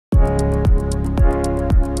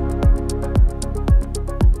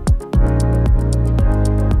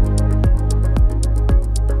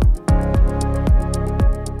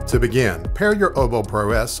To begin, pair your Oboe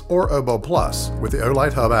Pro S or Oboe Plus with the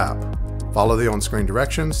Olight Hub app. Follow the on-screen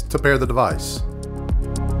directions to pair the device.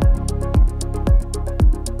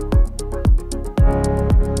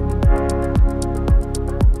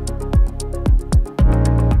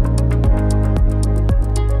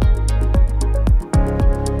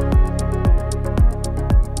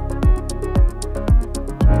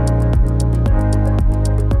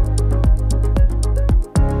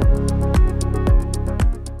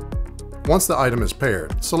 Once the item is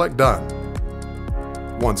paired, select Done.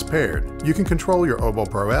 Once paired, you can control your Oboe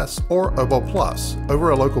Pro S or Oboe Plus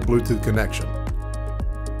over a local Bluetooth connection.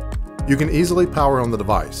 You can easily power on the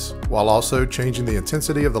device, while also changing the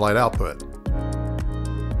intensity of the light output.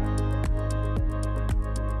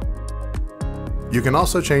 You can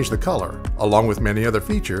also change the color, along with many other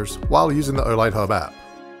features, while using the Olight Hub app.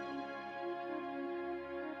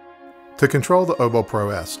 To control the Oboe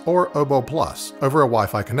Pro S or Oboe Plus over a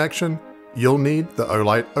Wi-Fi connection, you'll need the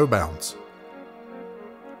Olight obounds.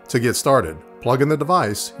 To get started, plug in the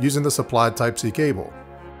device using the supplied Type-C cable.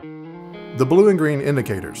 The blue and green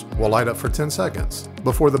indicators will light up for 10 seconds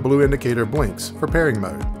before the blue indicator blinks for pairing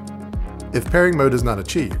mode. If pairing mode is not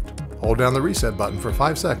achieved, hold down the reset button for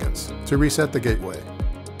 5 seconds to reset the gateway.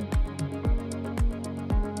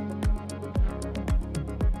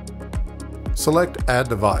 Select Add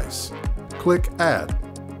Device. Click Add.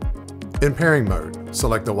 In pairing mode,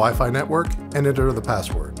 select the Wi-Fi network and enter the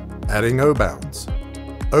password, adding obounds.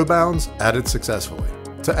 Obounds added successfully.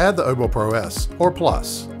 To add the Oboe Pro S or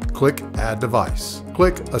Plus, click Add Device.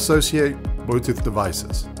 Click Associate Bluetooth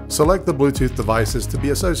Devices. Select the Bluetooth devices to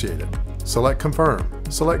be associated. Select Confirm.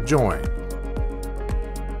 Select Join.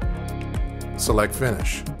 Select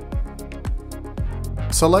Finish.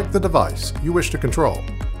 Select the device you wish to control.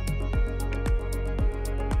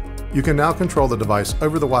 You can now control the device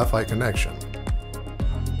over the Wi-Fi connection.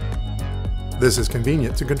 This is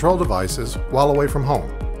convenient to control devices while away from home.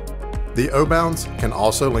 The obounds can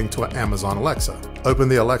also link to an Amazon Alexa. Open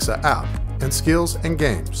the Alexa app in Skills and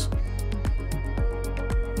Games.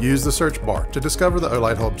 Use the search bar to discover the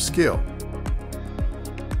Olight Hub skill.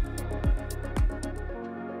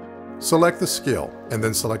 Select the skill and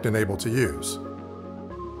then select Enable to Use.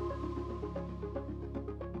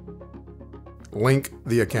 Link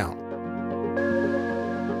the account.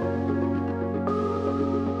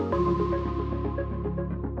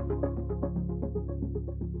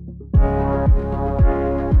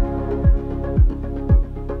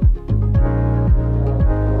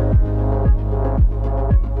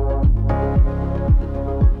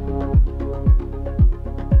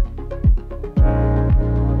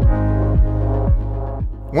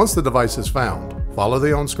 Once the device is found, follow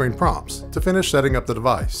the on-screen prompts to finish setting up the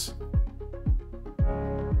device.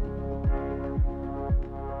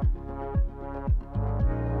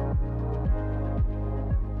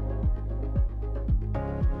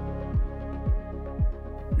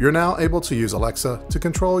 You're now able to use Alexa to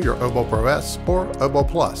control your Oboe Pro S or Oboe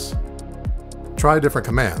Plus. Try different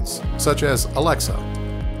commands, such as Alexa,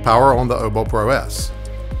 power on the Oboe Pro S.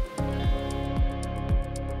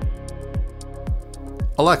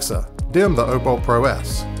 Alexa, dim the Oboe Pro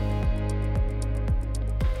S.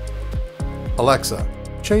 Alexa,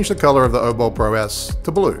 change the color of the Oboe Pro S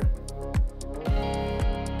to blue.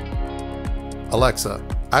 Alexa,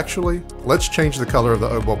 actually, let's change the color of the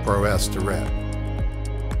Oboe Pro S to red.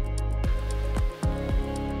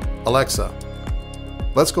 Alexa,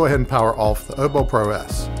 let's go ahead and power off the Oboe Pro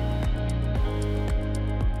S.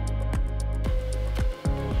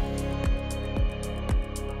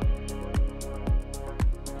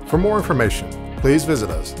 For more information, please visit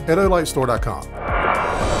us at olightstore.com.